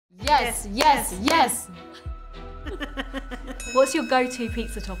Yes, yes, yes. What's your go-to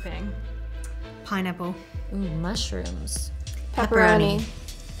pizza topping? Pineapple. Ooh, mushrooms. Pepperoni.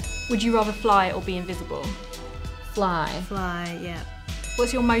 Would you rather fly or be invisible? Fly. Fly, yeah.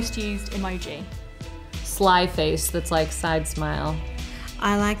 What's your most used emoji? Sly face that's like side smile.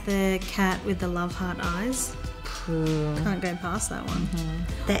 I like the cat with the love heart eyes. Ooh. Can't go past that one.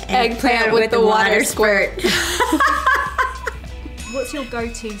 The eggplant with the water squirt. What's your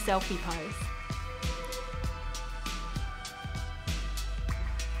go-to selfie pose?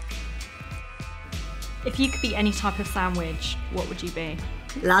 If you could be any type of sandwich, what would you be?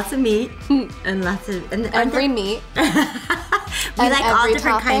 Lots of meat and lots of Every meat. We And like all every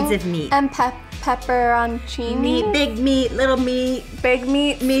different kinds topping. of meat. And pepperoncini. Meat, big meat, little meat, Big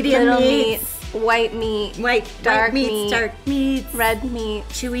meat. medium little meats, meat. White meat. white Dark meats, meat. dark meats, Red meat.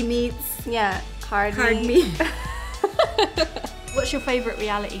 chewy meats, Yeah. Hard meat. What's your favourite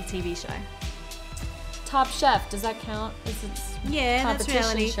reality TV show? Top Chef, does that count? Is it Yeah, that's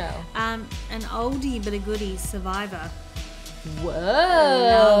competition reality. show? An oldie but a goodie, Survivor. Whoa.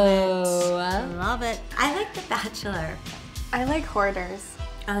 Love it. Love it. I like The Bachelor. I like hoarders.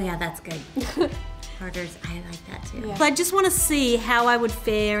 Oh yeah, that's good. Hoarders, I like that too. Yeah. I just want to see how I would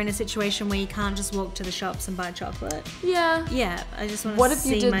fare in a situation where you can't just walk to the shops and buy chocolate. Yeah. Yeah, I just want to What if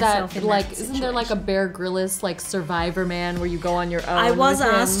see you did myself that, in like, that isn't there like a situation. Bear Grylls, like, Survivor Man where you go on your own? I was with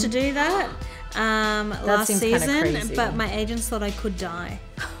him? asked to do that last seems kinda season, crazy. but my agents thought I could die,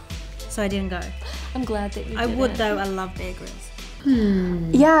 so I didn't go. I'm glad that you I did would it. though. I love Bear Grylls.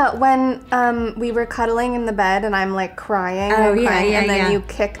 Yeah, when we were cuddling in the bed and I'm like crying Oh, and yeah, crying yeah, and then yeah. you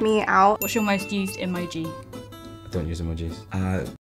kick me out. What's your most used emoji? I don't use emojis.